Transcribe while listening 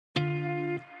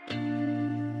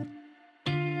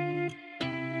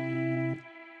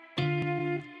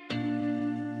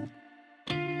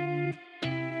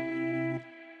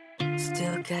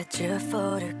Still got your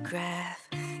photograph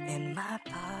in my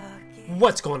pocket.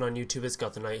 What's going on YouTube? It's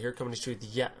Guthannight here, coming to you with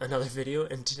yet another video,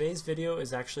 and today's video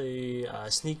is actually a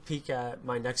sneak peek at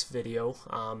my next video.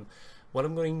 What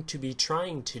I'm going to be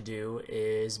trying to do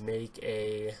is make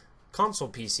a console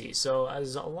PC. So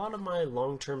as a lot of my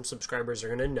long-term subscribers are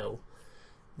going to know,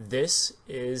 this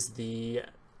is the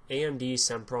AMD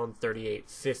Sempron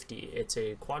 3850. It's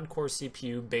a quad-core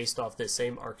CPU based off the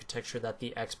same architecture that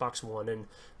the Xbox One and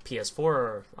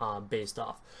PS4 are based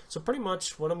off. So pretty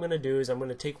much what I'm going to do is I'm going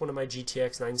to take one of my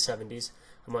GTX 970s,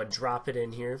 I'm going to drop it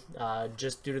in here,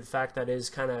 just due to the fact that it is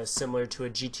kind of similar to a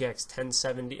GTX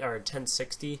 1070 or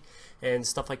 1060 and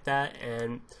stuff like that,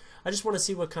 and I just want to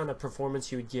see what kind of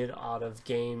performance you would get out of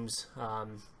games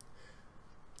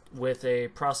with a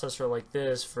processor like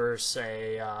this versus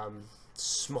a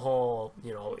small,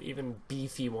 even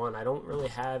beefy one. I don't really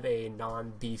have a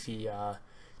non-beefy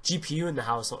GPU in the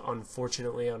house,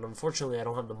 unfortunately, and unfortunately I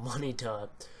don't have the money to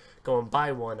go and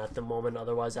buy one at the moment.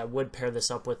 Otherwise I would pair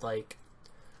this up with like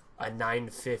a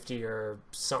 950 or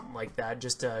something like that,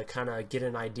 just to kind of get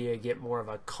an idea, get more of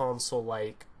a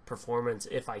console-like performance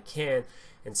if I can,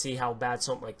 and see how bad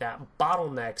something like that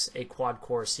bottlenecks a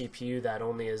quad-core CPU that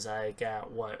only is like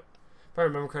at, what, if I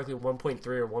remember correctly, 1.3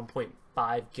 or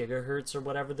 1.5 gigahertz or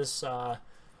whatever this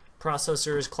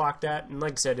processor is clocked at. And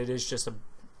like I said, it is just a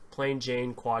plain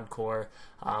Jane quad core.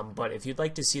 But if you'd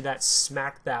like to see that,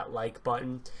 smack that like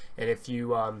button, and if you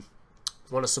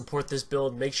want to support this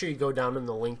build, make sure you go down in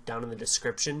the link down in the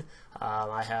description.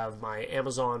 I have my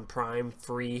Amazon Prime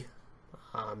free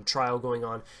trial going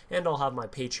on, and I'll have my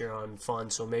Patreon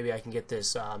fund, so maybe I can get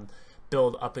this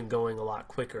build up and going a lot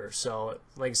quicker. So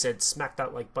like I said, smack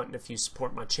that like button if you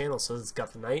support my channel. So this is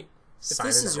Guthannight. If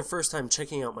this is your first time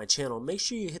checking out my channel, make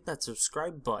sure you hit that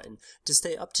subscribe button to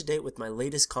stay up to date with my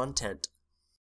latest content.